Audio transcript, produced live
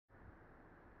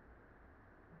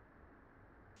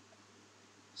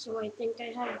So I think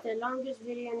I have the longest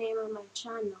video name on my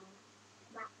channel.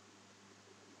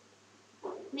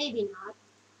 Maybe not.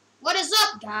 What is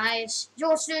up, guys?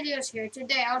 Joel Studios here.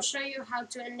 Today I'll show you how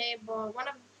to enable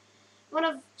one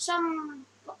of some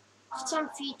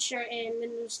feature in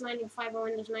Windows 95 or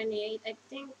Windows 98. I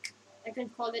think I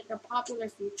could call it a popular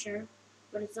feature,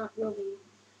 but it's not really.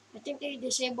 I think they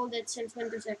disabled it since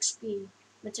Windows XP.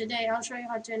 But today I'll show you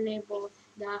how to enable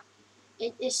that.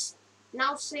 It is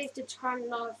now safe to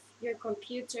turn off your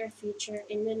computer feature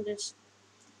in Windows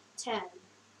 10.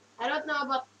 I don't know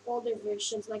about older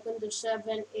versions like Windows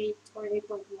 7, 8, or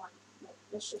 8.1. But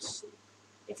let's just see.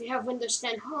 If you have Windows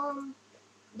 10 Home,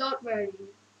 don't worry.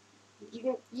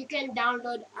 You can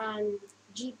download an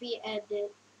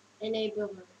gpedit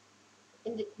enabler.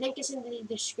 The link is in the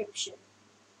description.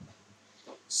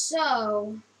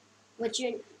 So what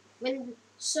you when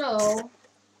so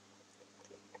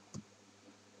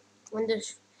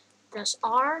Windows press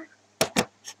R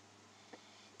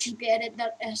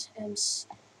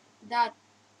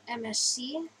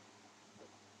gpedit.msc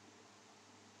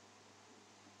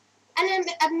and then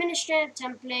administrative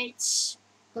templates,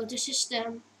 go to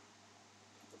system,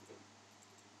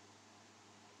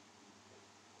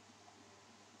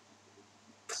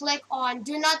 click on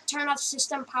do not turn off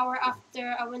system power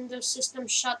after a Windows system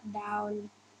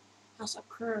shutdown has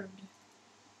occurred.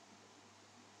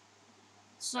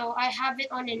 So I have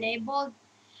it on enabled.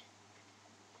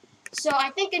 So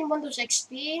I think in Windows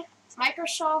XP,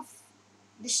 Microsoft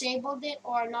disabled it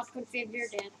or not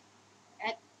configured it.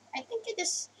 I think it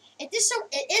is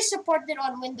supported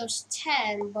on Windows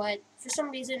 10, but for some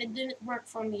reason it didn't work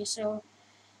for me. So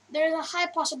there's a high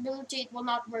possibility it will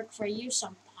not work for you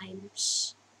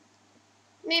sometimes.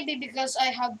 Maybe because I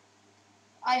have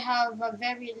a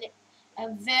very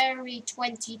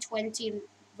 2020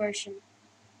 version.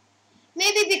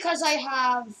 Maybe because I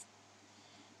have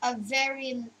a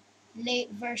very late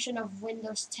version of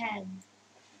Windows 10.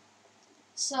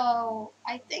 So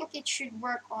I think it should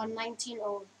work on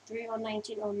 1903 or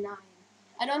 1909.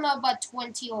 I don't know about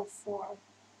 2004.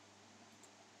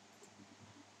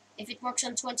 If it works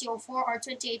on 2004 or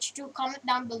 20H2, comment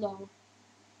down below.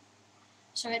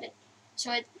 So it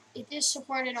is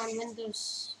supported on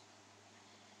Windows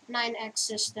 9X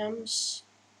systems.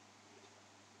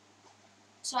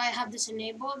 So I have this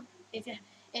enabled. If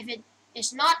it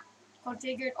is not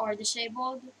configured or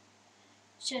disabled,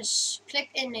 just click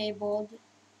enabled,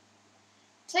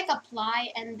 click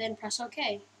apply, and then press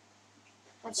OK.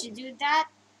 Once you do that,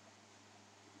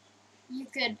 you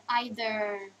could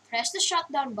either press the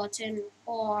shutdown button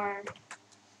or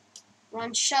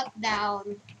run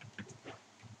shutdown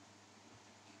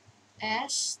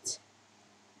 -s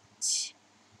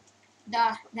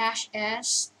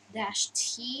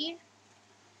 -t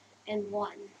and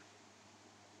 1.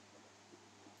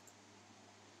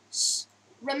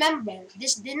 Remember,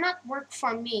 this did not work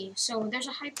for me, so there's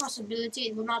a high possibility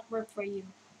it will not work for you.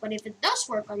 But if it does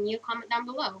work on you, comment down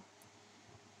below.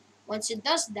 Once it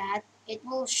does that, it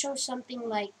will show something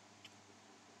like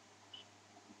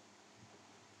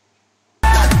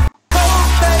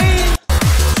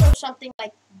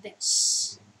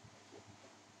this.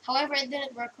 However, it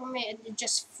didn't work for me, it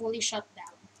just fully shut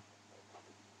down.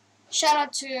 Shout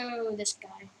out to this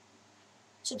guy.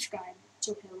 Subscribe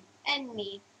to him and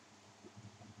me.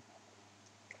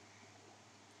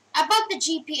 About the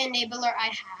GP enabler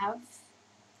I have,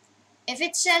 if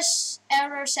it says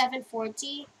error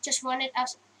 740, just run it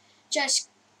as just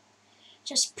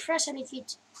press any key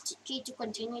to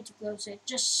continue to close it.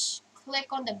 Just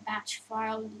click on the batch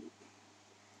file.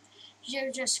 You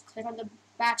just click on the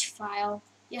batch file.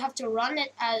 You have to run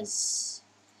it as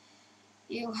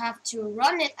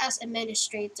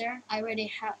administrator. I already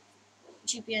have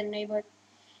GP enabled,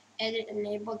 edit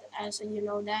enabled, as so you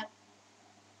know that.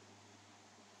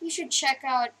 You should check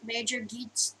out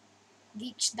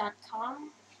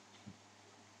majorgeeks.com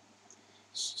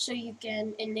so you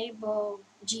can enable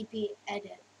GP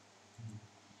edit.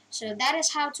 So that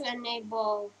is how to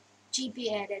enable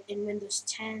GP edit in Windows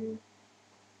 10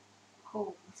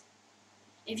 Home.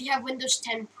 If you have Windows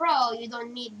 10 Pro, you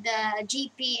don't need the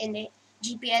GP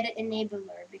edit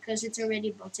enabler because it's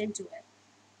already built into it.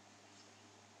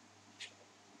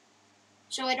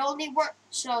 So it only works.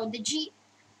 So the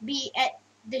GP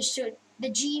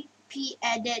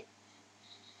edit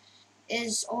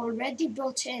is already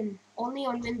built in only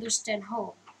on Windows 10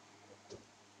 Home.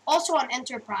 Also on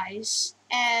Enterprise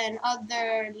and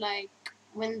other like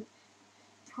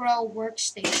Pro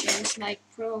workstations, like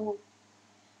Pro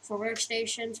for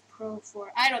workstations, Pro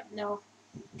for I don't know.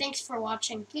 Thanks for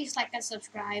watching. Please like and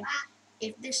subscribe.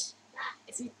 If this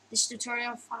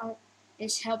tutorial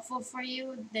is helpful for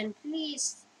you, then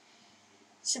please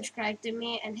subscribe to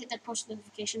me and hit that post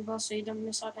notification bell so you don't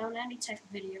miss out on any type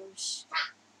of videos.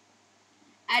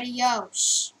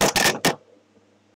 Adios.